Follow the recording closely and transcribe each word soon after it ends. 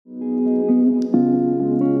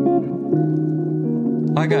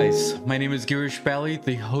Hi guys, my name is Girish Bali,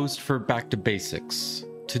 the host for Back to Basics.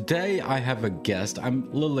 Today I have a guest. I'm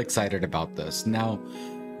a little excited about this. Now,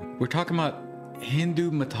 we're talking about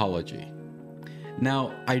Hindu mythology.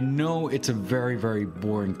 Now, I know it's a very, very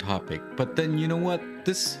boring topic, but then you know what?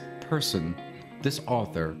 This person, this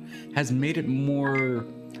author, has made it more,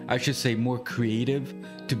 I should say, more creative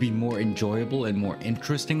to be more enjoyable and more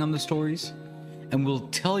interesting on the stories. And will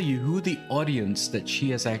tell you who the audience that she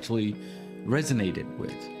has actually resonated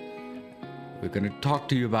with. We're going to talk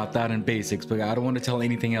to you about that in basics, but I don't want to tell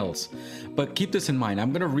anything else. But keep this in mind.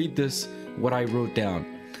 I'm going to read this, what I wrote down.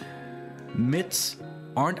 Myths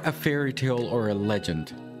aren't a fairy tale or a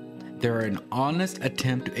legend. They're an honest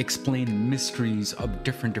attempt to explain mysteries of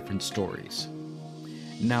different stories.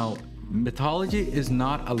 Now, mythology is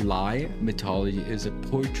not a lie. Mythology is a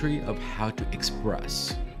poetry of how to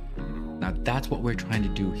express. Now, that's what we're trying to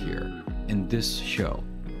do here in this show.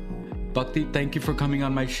 Bhakti, thank you for coming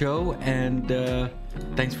on my show, and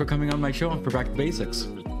thanks for coming on my show for Back to Basics.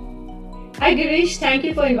 Hi, Girish. Thank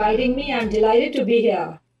you for inviting me. I'm delighted to be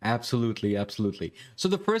here. Absolutely, absolutely. So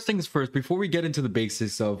the first things first, before we get into the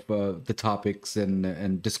basics of the topics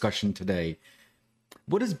and discussion today,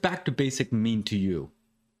 what does Back to Basic mean to you?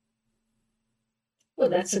 Well,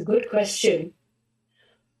 that's a good question.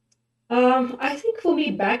 I think for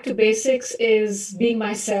me, back to basics is being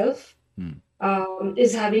myself, Hmm.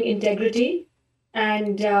 is having integrity,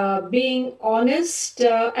 and being honest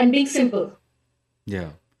and being simple. Yeah.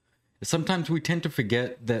 Sometimes we tend to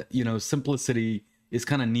forget that, simplicity is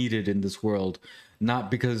kind of needed in this world,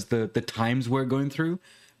 not because the times we're going through,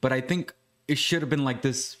 but I think it should have been like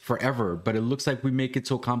this forever, but it looks like we make it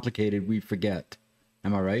so complicated we forget.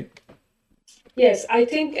 Am I right? Yes, I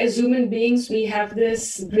think as human beings, we have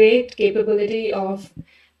this great capability of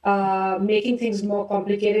making things more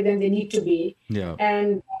complicated than they need to be. Yeah.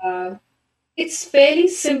 And it's fairly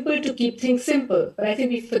simple to keep things simple, but I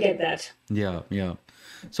think we forget that. Yeah, yeah.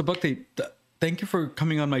 So Bhakti, thank you for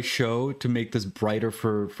coming on my show to make this brighter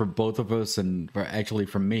for both of us and for actually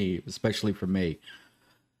for me, especially for me.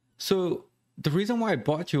 So the reason why I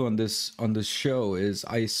brought you on this show is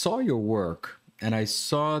I saw your work and I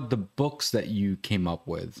saw the books that you came up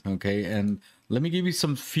with, okay? And let me give you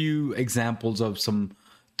some few examples of some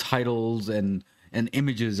titles and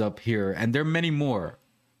images up here, and there are many more.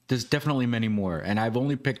 There's definitely many more, and I've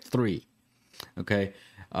only picked three, okay?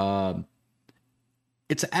 Um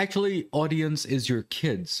it's actually audience is your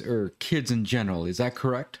kids or kids in general. Is that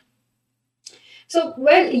correct? So,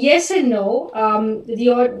 well, yes and no.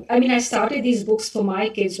 I mean, I started these books for my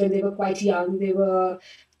kids when they were quite young. They were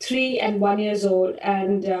 3 and 1 years old,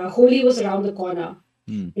 and Holi was around the corner.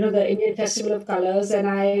 Hmm. The Indian Festival of Colors, and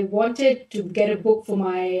I wanted to get a book for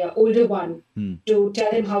my older one Hmm. to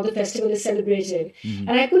tell him how the festival is celebrated. Hmm.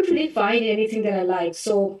 And I couldn't really find anything that I liked.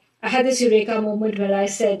 So I had this eureka moment where I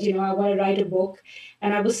said, I want to write a book.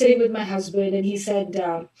 And I was sitting with my husband, and he said,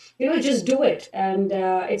 just do it. And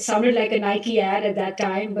it sounded like a Nike ad at that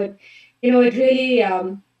time, but, it really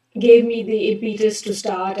gave me the impetus to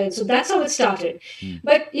start. And so that's how it started. Hmm.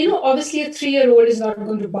 But, obviously, a 3-year-old is not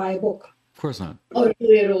going to buy a book Of course not. or a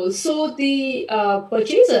 2-year-old. So the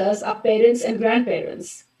purchasers are parents and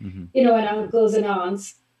grandparents, Hmm. and uncles and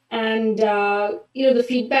aunts. And, the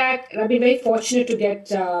feedback, I've been very fortunate to get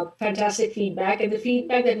fantastic feedback. And the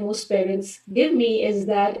feedback that most parents give me is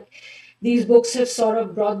that these books have sort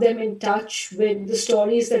of brought them in touch with the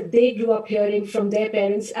stories that they grew up hearing from their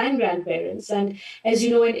parents and grandparents. And as you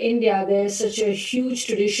know, in India, there's such a huge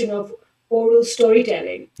tradition of oral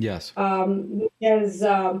storytelling. Yes. There's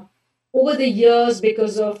over the years,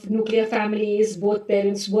 because of nuclear families, both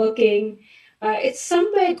parents working, it's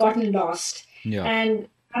somewhere gotten lost. Yeah. And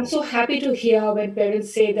I'm so happy to hear when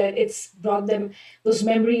parents say that it's brought them those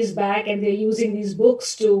memories back, and they're using these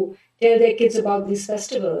books to tell their kids about these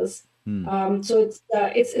festivals. Hmm. So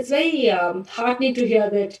it's very heartening to hear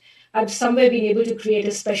that I've somewhere been able to create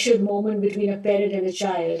a special moment between a parent and a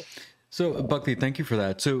child. So Bhakti, thank you for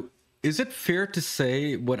that. So is it fair to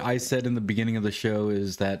say what I said in the beginning of the show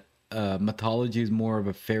is that mythology is more of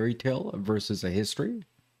a fairy tale versus a history?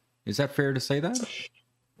 Is that fair to say that?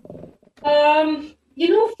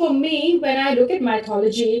 For me, when I look at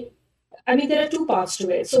mythology, I mean, there are two parts to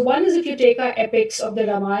it. So, one is if you take our epics of the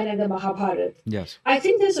Ramayana and the Mahabharata, Yes. I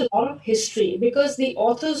think there's a lot of history because the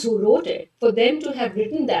authors who wrote it, for them to have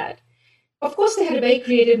written that, of course, they had a very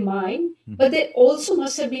creative mind, Hmm. but they also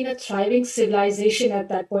must have been a thriving civilization at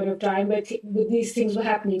that point of time where these things were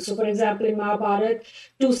happening. So, for example, in Mahabharata,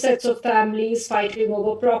 two sets of families fighting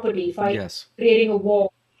over property, Yes. creating a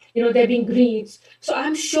war, there being greeds. So,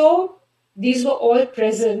 I'm sure these were all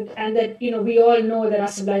present, and that we all know that our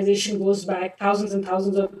civilization goes back thousands and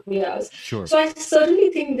thousands of years. Sure. So I certainly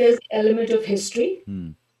think there's an element of history, Hmm.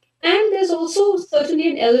 and there's also certainly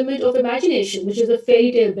an element of imagination, which is a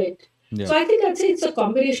fairy tale bit. Yeah. So I think I'd say it's a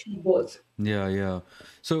combination of both. Yeah. Yeah.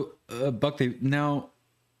 So, Bhakti, now,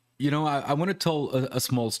 I want to tell a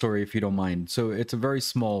small story if you don't mind. So it's a very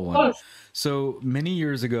small Of one. course. So many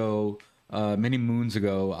years ago, many moons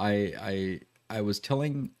ago, I was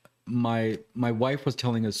telling my wife was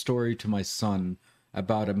telling a story to my son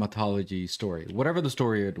about a mythology story, whatever the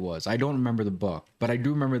story it was. I don't remember the book, but I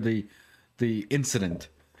do remember the incident.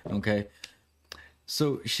 Okay.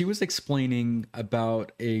 So she was explaining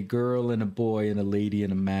about a girl and a boy and a lady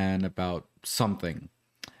and a man about something.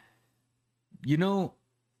 You know,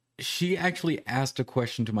 she actually asked a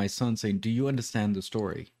question to my son saying, "Do you understand the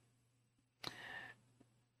story?"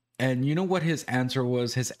 And you know what his answer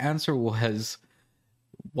was? His answer was,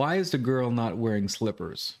 "Why is the girl not wearing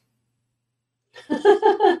slippers?"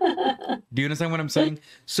 Do you understand what I'm saying?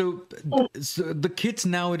 So the kids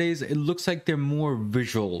nowadays, it looks like they're more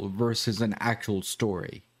visual versus an actual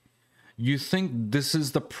story. You think this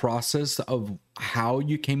is the process of how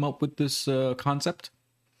you came up with this concept?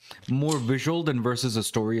 More visual than versus a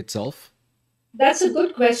story itself? That's a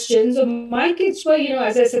good question. So my kids were,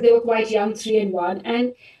 as I said, they were quite young, 3 and 1.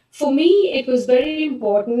 And for me, it was very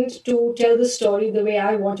important to tell the story the way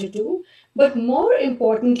I wanted to. But more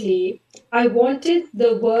importantly, I wanted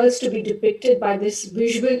the worlds to be depicted by this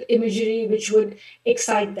visual imagery which would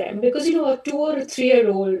excite them. Because, a 2 or 3 year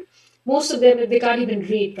old, most of them, they can't even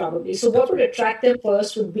read probably. So what That's would right. attract them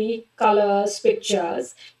first would be colors,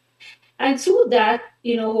 pictures. And through that,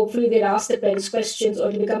 hopefully they'd ask the parents questions or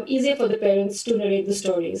it'll become easier for the parents to narrate the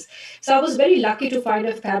stories. So I was very lucky to find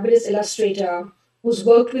a fabulous illustrator who's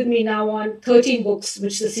worked with me now on 13 books,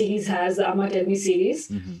 which the series has, the Amma Tell Me series.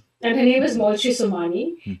 Mm-hmm. And her name is Molchi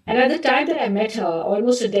Somani. Mm-hmm. And at the time that I met her,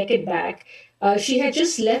 almost a decade back, she had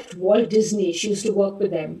just left Walt Disney. She used to work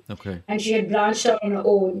with them. Okay. And she had branched out on her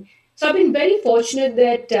own. So I've been very fortunate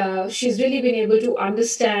that she's really been able to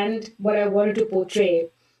understand what I wanted to portray,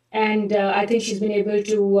 and I think she's been able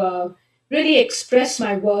to really express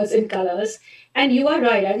my words in colors. And you are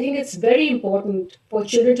right. I think it's very important for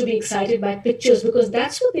children to be excited by pictures because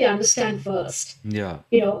that's what they understand first. Yeah.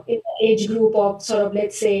 In the age group of sort of,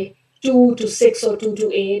 let's say, 2 to 6 or 2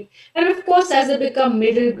 to 8, and of course, as they become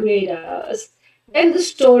middle graders, then the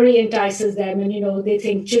story entices them, and they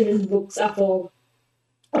think children's books are for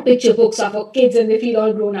or picture books are for kids, and they feel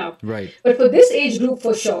all grown up. Right. But for this age group,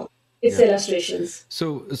 for sure, it's Yeah. illustrations.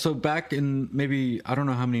 So back in maybe I don't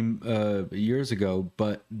know how many years ago,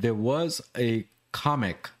 but there was a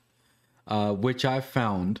comic which I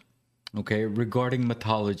found, okay, regarding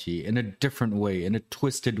mythology in a different way, in a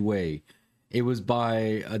twisted way. It was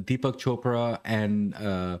by Deepak Chopra and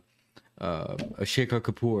Shekhar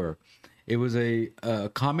Kapoor. It was a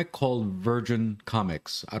comic called Virgin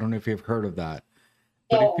Comics. I don't know if you've heard of that,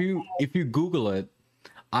 but Yeah. if you Google it,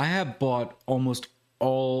 I have bought almost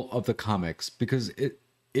all of the comics because it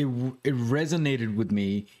resonated with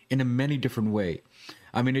me in a many different way.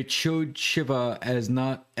 I mean, it showed Shiva as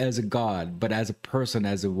not as a god, but as a person,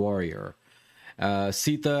 as a warrior.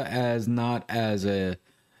 Sita as not as a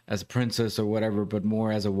princess or whatever, but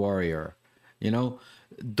more as a warrior. You know,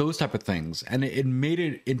 those type of things, and it made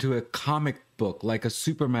it into a comic book, like a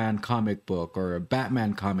Superman comic book or a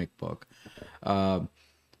Batman comic book.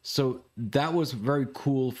 So that was very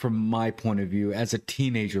cool from my point of view as a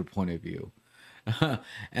teenager point of view.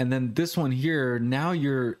 And then this one here, now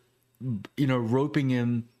you're, roping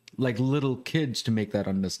in like little kids to make that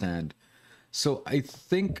understand. So I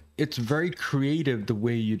think it's very creative the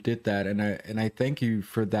way you did that, and I thank you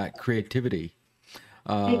for that creativity.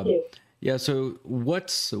 Thank you. Yeah. So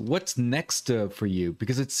what's next for you?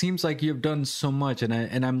 Because it seems like you've done so much, and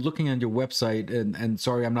I'm looking on your website, and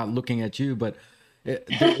sorry, I'm not looking at you, but there's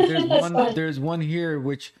That's one fine. there's one here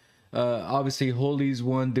which obviously Holi's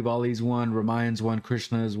one, Diwali's one, Ramayan's one,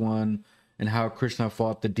 Krishna's one, and how Krishna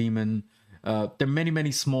fought the demon. There are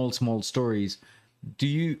many small stories. Do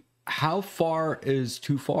you? How far is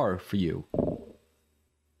too far for you?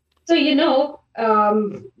 So,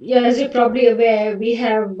 yeah, as you're probably aware, we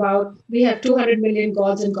have 200 million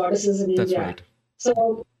gods and goddesses in That's India. right.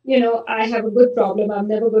 So, I have a good problem. I'm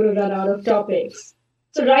never going to run out of topics.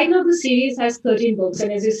 So right now the series has 13 books,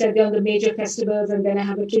 and as you said, they're on the major festivals, and then I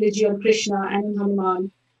have a trilogy on Krishna and on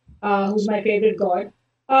Hanuman, who's my favorite god.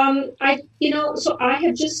 So I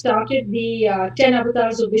have just started the 10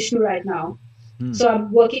 avatars of Vishnu right now. Hmm. So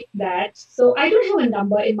I'm working on that. So I don't have a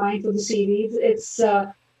number in mind for the series. It's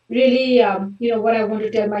really, what I want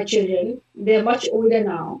to tell my children. They're much older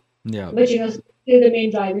now. Yeah. but still the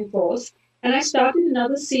main driving force. And I started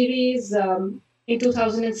another series in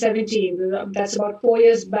 2017. That's about 4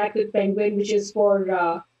 years back with Penguin, which is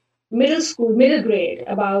for middle school, middle grade,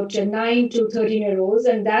 about 9 to 13-year-olds,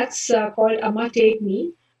 and that's called Amma Take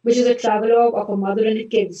Me, which is a travelogue of a mother and her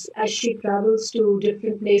kids as she travels to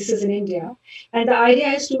different places in India. And the idea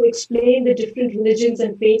is to explain the different religions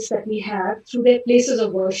and faiths that we have through their places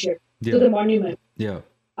of worship, through Yeah. the monument. Yeah.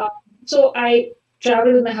 Uh, so I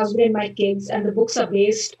travel with my husband and my kids, and the books are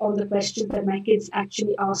based on the questions that my kids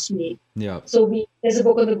actually asked me. Yeah. So there's a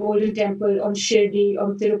book on the Golden Temple, on Shirdi,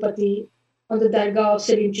 on Tirupati, on the Dargah of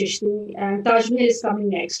Salim Chishti, and Taj Mahal is coming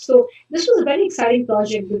next. So this was a very exciting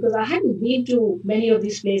project because I hadn't been to many of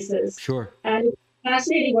these places, Sure. and it's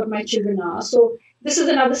fascinating what my children are. So this is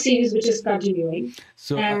another series which is continuing,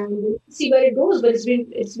 So and we'll see where it goes. But it's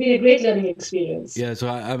been a great learning experience. yeah, so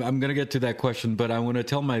I'm gonna get to that question, but I want to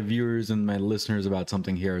tell my viewers and my listeners about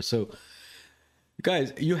something here. So,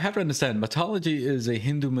 guys, you have to understand, mythology is a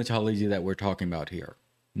Hindu mythology that we're talking about here.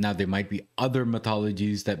 Now, there might be other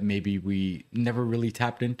mythologies that maybe we never really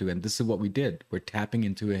tapped into, and this is what we did. We're tapping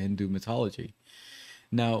into a Hindu mythology.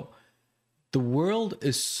 Now, the world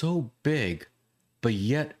is so big, but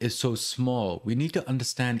yet is so small. We need to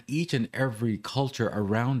understand each and every culture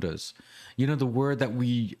around us. You know, the word that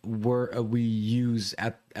we use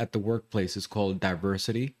at the workplace is called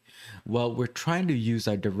diversity. Well, we're trying to use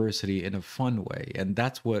our diversity in a fun way, and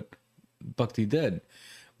that's what Bhakti did.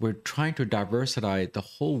 We're trying to diversify the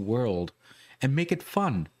whole world and make it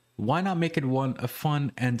fun. Why not make it one a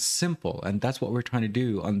fun and simple? And that's what we're trying to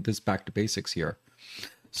do on this Back to Basics here.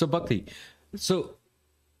 So Bhakti, so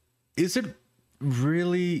is it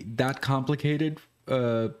really that complicated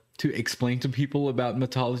to explain to people about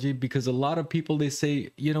mythology? Because a lot of people, they say,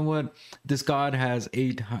 you know what, this god has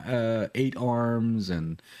eight arms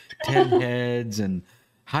and 10 heads, and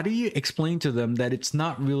how do you explain to them that it's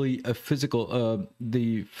not really a physical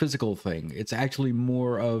the physical thing? It's actually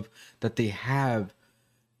more of that they have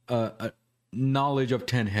a knowledge of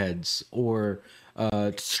 10 heads, or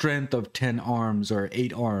strength of 10 arms or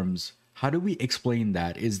 8 arms. How do we explain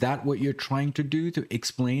that? Is that what you're trying to do, to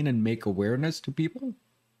explain and make awareness to people?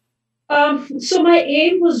 So my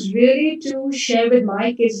aim was really to share with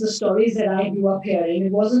my kids the stories that I grew up hearing.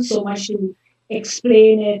 It wasn't so much to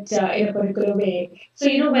explain it in a particular way. So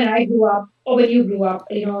when I grew up, or when you grew up,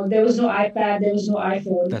 there was no iPad, there was no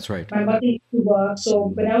iPhone. That's right. My mother used to work, so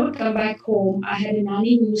when I would come back home, I had a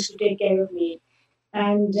nanny who used to take care of me.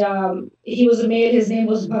 And he was a male. His name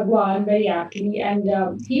was Bhagwan, very aptly, and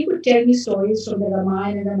he would tell me stories from the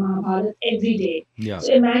Ramayana and the Mahabharata every day. Yeah.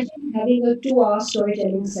 So imagine having a 2-hour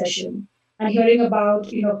storytelling session and hearing about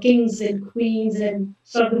kings and queens and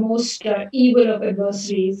sort of the most evil of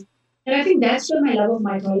adversaries. And I think that's where my love of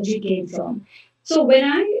mythology came from. So when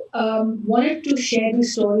I wanted to share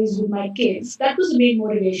these stories with my kids, that was the main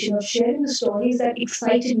motivation of sharing the stories that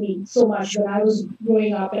excited me so much when I was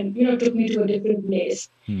growing up, and took me to a different place.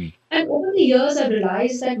 Hmm. And over the years, I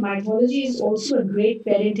realized that mythology is also a great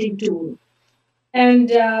parenting tool. And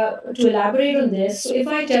to elaborate on this, so if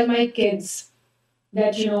I tell my kids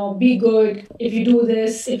that be good, if you do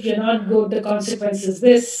this, if you're not good, the consequence is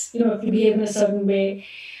this, if you behave in a certain way,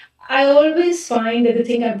 I always find that they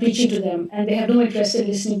think I'm preaching to them and they have no interest in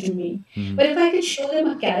listening to me. Hmm. But if I can show them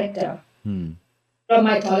a character Hmm. from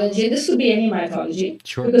mythology, and this could be any mythology,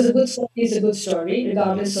 Sure. because a good story is a good story,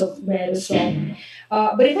 regardless of where it's from.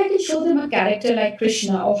 But if I can show them a character like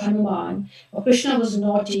Krishna or Hanuman, or Krishna was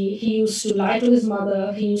naughty, he used to lie to his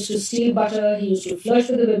mother, he used to steal butter, he used to flirt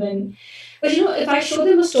with the women. But if I show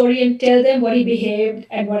them a story and tell them what he behaved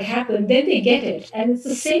and what happened, then they get it. And it's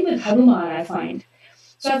the same with Hanuman, I find.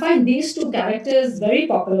 So I find these two characters very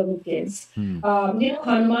popular with kids. Hmm.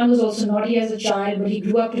 Hanuman was also naughty as a child, but he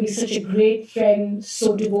grew up to be such a great friend,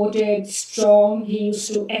 so devoted, strong. He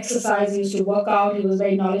used to exercise, he used to work out, he was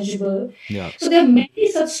very knowledgeable. Yeah. So there are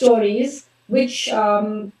many such stories which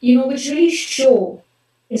really show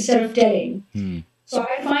instead of telling. Hmm. So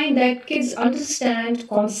I find that kids understand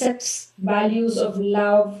concepts, values of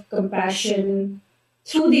love, compassion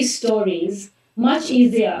through these stories much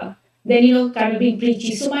easier than kind of being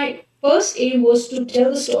preachy. So my first aim was to tell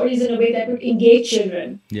the stories in a way that would engage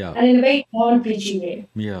children Yeah. and in a very non-preachy way.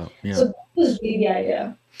 Yeah. Yeah. So that was really the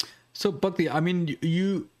idea. So Bhakti, I mean,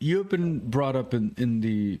 you've been brought up in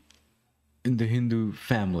the Hindu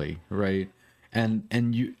family, right? And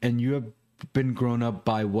you have been grown up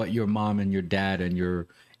by what your mom and your dad and your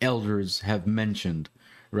elders have mentioned,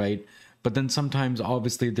 right? But then sometimes,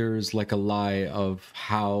 obviously, there's like a lie of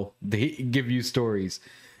how they give you stories.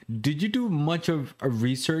 Did you do much of a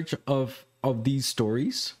research of these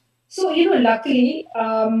stories? So, luckily,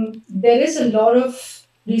 there is a lot of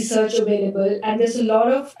research available and there's a lot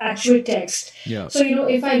of actual text. Yeah. So,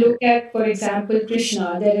 if I look at, for example,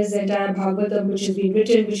 Krishna, there is the entire Bhagavatam which has been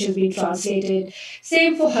written, which has been translated.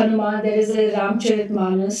 Same for Hanuman, there is a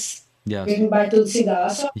Ramcharitmanas Yes. written by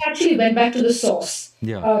Tulsidas. So I actually went back to the source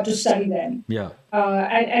Yeah. to study them. Yeah.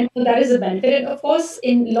 And that is a benefit. And of course,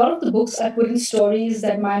 in a lot of the books, I put in stories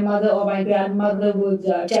that my mother or my grandmother would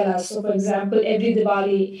tell us. So, for example, every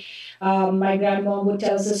Diwali, my grandmom would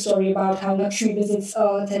tell us a story about how Lakshmi visits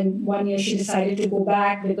Earth, and one year she decided to go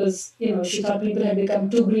back because she thought people had become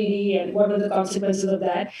too greedy, and what were the consequences of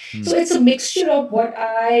that. Mm. So it's a mixture of what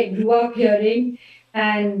I grew up hearing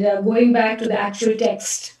and going back to the actual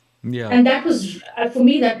text. Yeah. And that was, for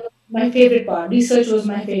me, that was my favorite part. Research was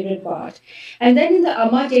my favorite part. And then in the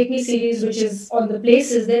Amma Take Me series, which is on the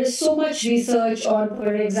places, there is so much research on,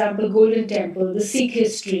 for example, Golden Temple, the Sikh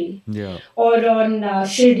history, Yeah. or on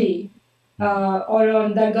Shirdi, or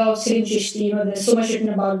on Dargah of Salim Chishti. There's so much written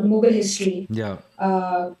about the Mughal history. Yeah.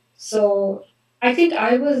 So I think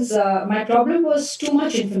my problem was too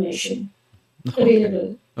much information Okay.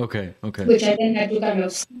 available, Okay. Okay. which I then had to kind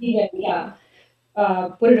of see and,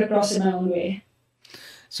 put it across in my own way.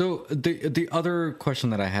 So the other question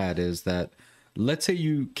that I had is that, let's say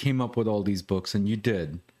you came up with all these books, and you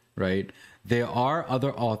did, right? There are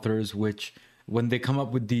other authors which, when they come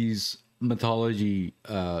up with these mythology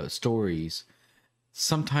stories,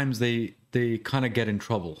 sometimes they kind of get in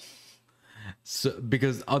trouble. So,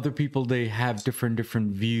 because other people, they have different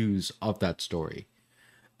views of that story.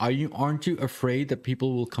 Aren't you afraid that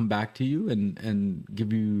people will come back to you and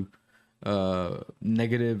give you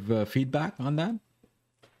negative feedback on that?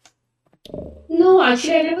 No,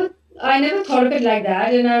 actually, I never thought of it like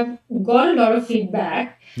that, and I've got a lot of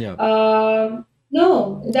feedback. Yeah.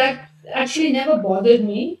 No, that actually never bothered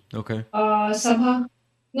me. Okay. Somehow,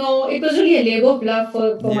 no, it was really a labor of love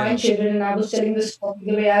for my Yeah. children, and I was telling the story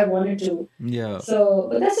the way I wanted to. Yeah. So,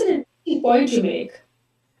 but that's an interesting point you make.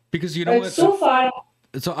 Because you know But what? so far,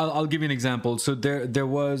 So I'll give you an example. So there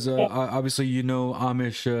was yeah. obviously,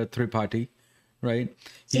 Amish Tripathi, right?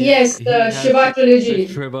 Yes, He the has Shiva the trilogy.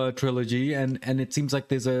 Shiva trilogy, and it seems like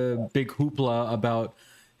there's a big hoopla about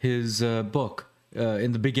his book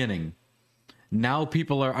in the beginning. Now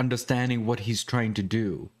people are understanding what he's trying to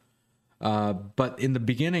do. But in the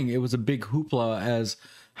beginning, it was a big hoopla as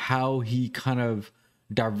how he kind of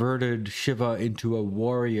diverted Shiva into a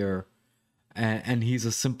warrior, and he's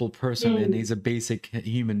a simple person, and Mm. he's a basic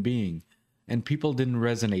human being, and people didn't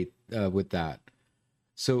resonate with that.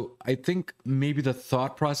 So I think maybe the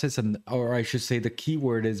thought process, or I should say, the key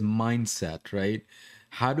word is mindset, right?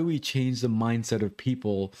 How do we change the mindset of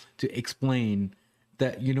people to explain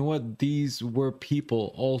that, you know what, these were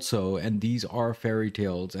people also, and these are fairy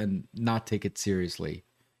tales, and not take it seriously?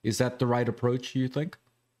 Is that the right approach, you think?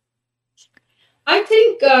 I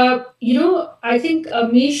think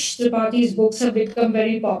Amish Tripathi's books have become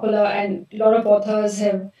very popular, and a lot of authors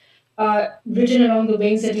have written along the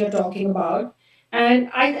veins that you're talking about. And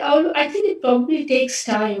I think it probably takes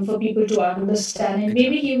time for people to understand. And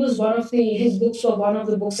maybe Exactly. he was his books were one of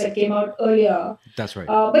the books that came out earlier. That's right.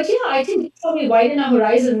 But yeah, I think that's how we widen our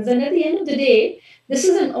horizons. And at the end of the day, this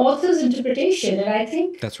is an author's interpretation. And I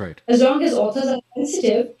think That's right. as long as authors are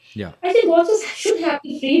sensitive, Yeah. I think authors should have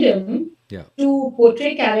the freedom Yeah. to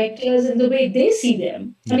portray characters in the way they see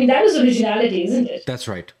them. I Yeah. mean, that is originality, isn't it? That's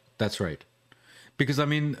right. That's right. Because I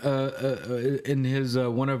mean, in his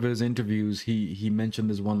one of his interviews, he mentioned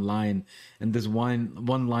this one line, and this one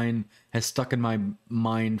line has stuck in my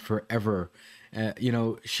mind forever.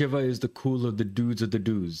 Shiva is the cool of the dudes of the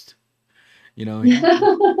dudes. You know,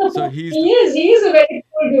 so he's He is a very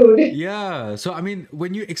cool dude. yeah. So I mean,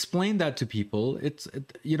 when you explain that to people, it's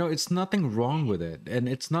nothing wrong with it, and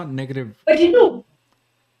it's not negative. But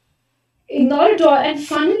not at all. And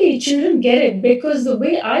finally, children get it because the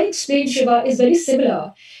way I explain Shiva is very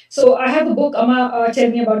similar. So I have a book, Amma Tell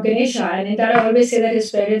Me About Ganesha, and in that I always say that his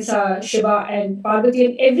parents are Shiva and Parvati.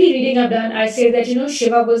 And every reading I've done, I say that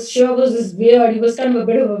Shiva was this weird. He was kind of a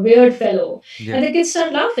bit of a weird fellow, and Yeah. the kids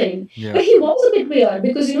start laughing. Yeah. But he was a bit weird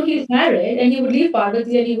because he was married and he would leave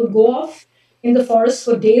Parvati and he would go off in the forest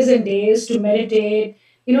for days and days to meditate.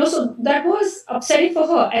 So that was upsetting for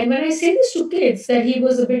her. And when I say this to kids that he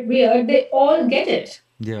was a bit weird, they all get it.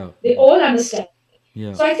 Yeah. They all understand.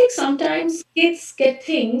 Yeah. So I think sometimes kids get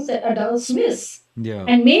things that adults miss. Yeah.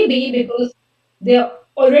 And maybe because they're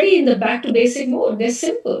already in the back to basic mode, they're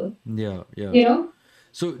simple, Yeah. Yeah. you know?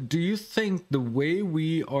 So, do you think the way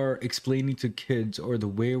we are explaining to kids, or the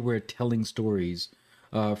way we're telling stories,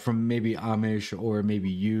 from maybe Amish, or maybe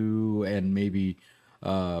you, and maybe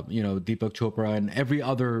Deepak Chopra and every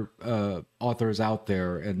other authors out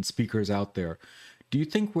there and speakers out there. Do you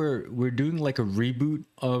think we're doing like a reboot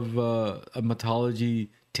of a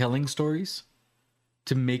mythology telling stories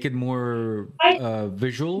to make it more I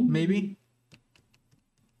visual, maybe?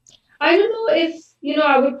 I don't know if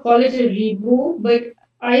I would call it a reboot, but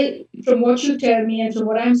from what you tell me and from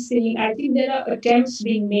what I'm seeing, I think there are attempts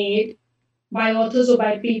being made by authors or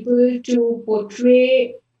by people to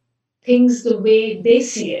portray things the way they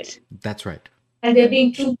see it, That's right. and they're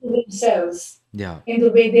being true to themselves Yeah. in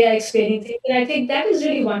the way they are explaining things. And I think that is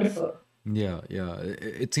really wonderful. Yeah, yeah.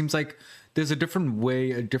 It seems like there's a different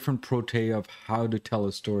way, a different prote of how to tell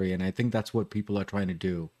a story, and I think that's what people are trying to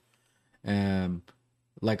do. Um,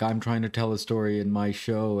 like I'm trying to tell a story in my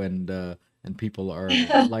show, and people are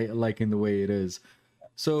liking the way it is.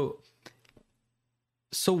 So,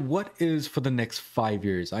 so what is for the next 5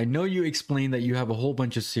 years? I know you explained that you have a whole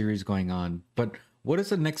bunch of series going on, but what is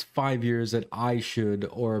the next 5 years that I should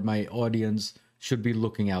or my audience should be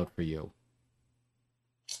looking out for you?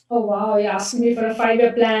 Oh wow, you're asking me for a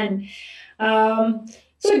 5-year plan. Um,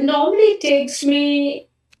 so it normally takes me,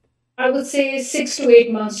 I would say, 6 to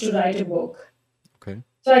 8 months to write a book. Okay.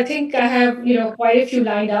 So I think I have, quite a few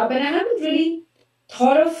lined up, and I haven't really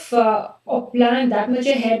thought of or planned that much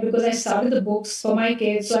ahead because I started the books for my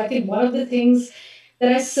kids. So I think one of the things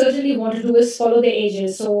that I certainly want to do is follow the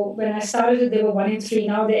ages. So when I started it, they were 1 and 3.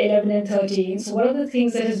 Now they're 11 and 13. So one of the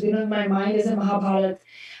things that has been on my mind is the Mahabharata.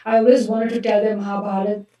 I always wanted to tell them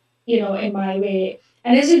Mahabharata, in my way.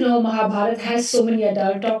 And as you know, Mahabharata has so many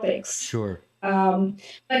adult topics. Sure. Um,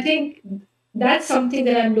 I think that's something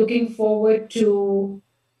that I'm looking forward to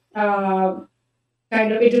uh,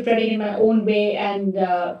 kind of interpreting in my own way and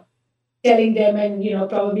telling them and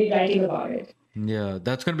probably writing about it. Yeah,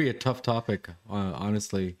 that's gonna be a tough topic,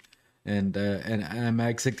 honestly, and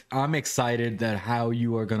I'm excited that how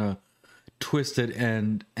you are gonna twist it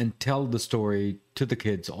and tell the story to the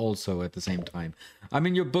kids also at the same time. I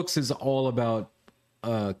mean, your books is all about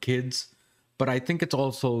kids, but I think it's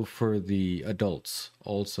also for the adults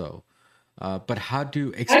also. But how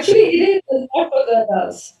do Actually, explain? it is not for the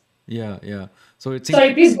adults. Yeah, yeah. So it seems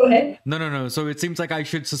Sorry, please go ahead. no, no, no. So it seems like I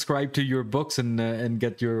should subscribe to your books and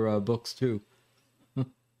get your books too.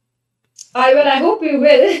 I hope you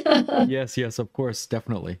will. Yes, yes, of course,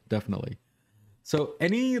 definitely, definitely. So,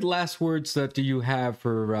 any last words that do you have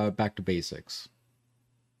for Back to Basics?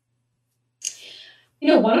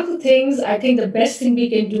 One of the things I think the best thing we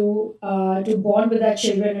can do to bond with our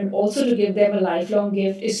children and also to give them a lifelong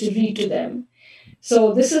gift is to read to them.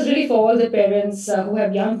 So this is really for all the parents who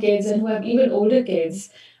have young kids and who have even older kids.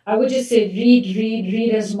 I would just say read, read,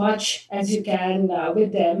 read as much as you can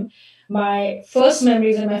with them. My first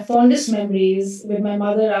memories and my fondest memories with my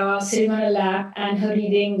mother are sitting on her lap and her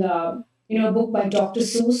reading, a book by Dr.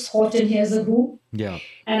 Seuss, Horton Hears a Who. Yeah,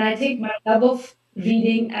 And I think my love of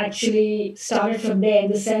reading actually started from there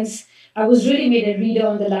in the sense I was really made a reader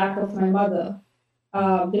on the lap of my mother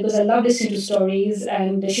because I love listening to stories,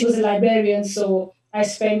 and she was a librarian, so I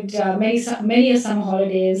spent many a summer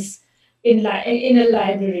holidays in a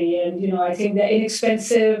library, and I think they're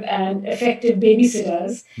inexpensive and effective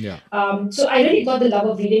babysitters. yeah, So I really got the love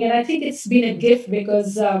of reading, and I think it's been a gift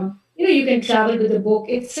because you can travel with a book.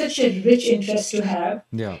 It's such a rich interest to have,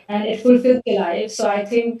 yeah, and it fulfills your life. So I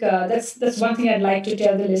think that's one thing I'd like to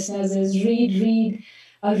tell the listeners is read, read,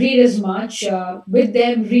 read as much with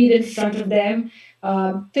them, read in front of them,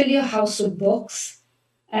 fill your house with books,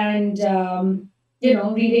 and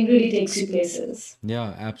reading really takes you places.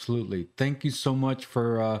 yeah, absolutely. Thank you so much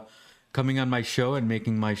for coming on my show and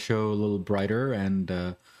making my show a little brighter,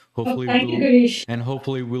 and Oh, hopefully thank you,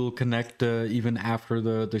 we'll Garish. connect even after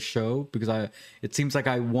the show because I it seems like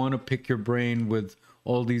I want to pick your brain with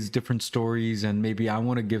all these different stories, and maybe I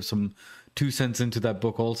want to give some 2 cents into that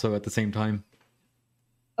book also at the same time.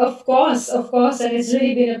 Of course, and it's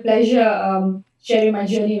really been a pleasure sharing my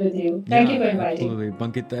journey with you. Thank you Yeah, for inviting me.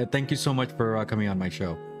 absolutely. Bankit, thank you so much for coming on my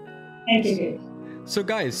show. Thank you, Garish. So,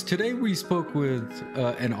 guys, today we spoke with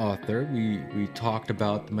an author. We talked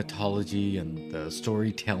about the mythology and the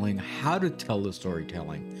storytelling, how to tell the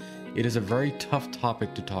storytelling. It is a very tough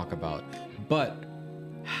topic to talk about, but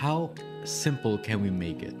how simple can we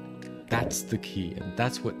make it? That's the key, and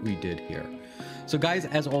that's what we did here. So, guys,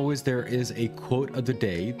 as always, there is a quote of the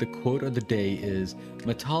day. The quote of the day is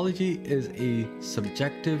mythology is a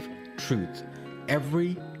subjective truth.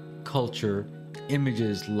 Every culture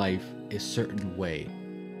images life a certain way.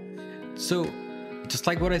 So, just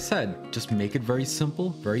like what I said, just make it very simple,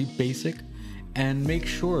 very basic, and make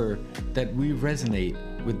sure that we resonate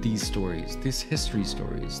with these stories, these history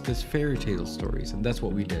stories, this fairy tale stories, and that's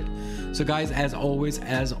what we did. So guys, as always,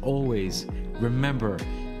 remember,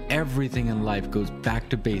 everything in life goes back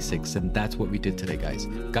to basics, and that's what we did today, guys.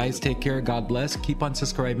 Guys, take care. God bless. Keep on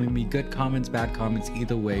subscribing me. Good comments, bad comments,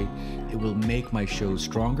 either way, it will make my show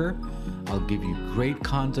stronger. I'll give you great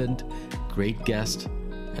content, great guest,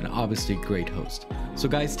 and obviously great host. So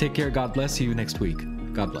guys, take care. God bless. See you next week.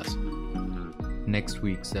 God bless. Next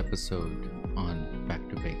week's episode on Back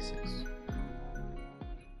to Basics.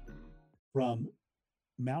 From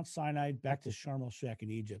Mount Sinai back to Sharm el-Sheikh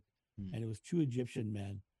in Egypt, and it was two Egyptian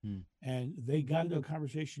men. And they got into a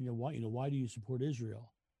conversation, why do you support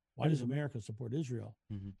Israel? Why does America support Israel?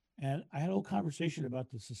 And I had a whole conversation about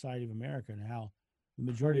the Society of America and how the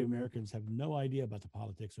majority of Americans have no idea about the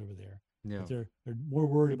politics over there. Yeah. They're more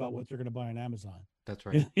worried about what they're going to buy on Amazon. That's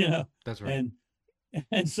right. That's right.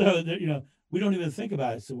 And so we don't even think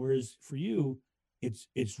about it. So whereas for you,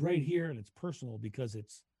 it's right here and it's personal because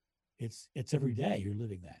it's every day you're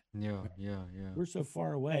living that. Yeah. We're so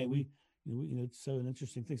far away. It's so an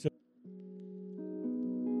interesting thing. So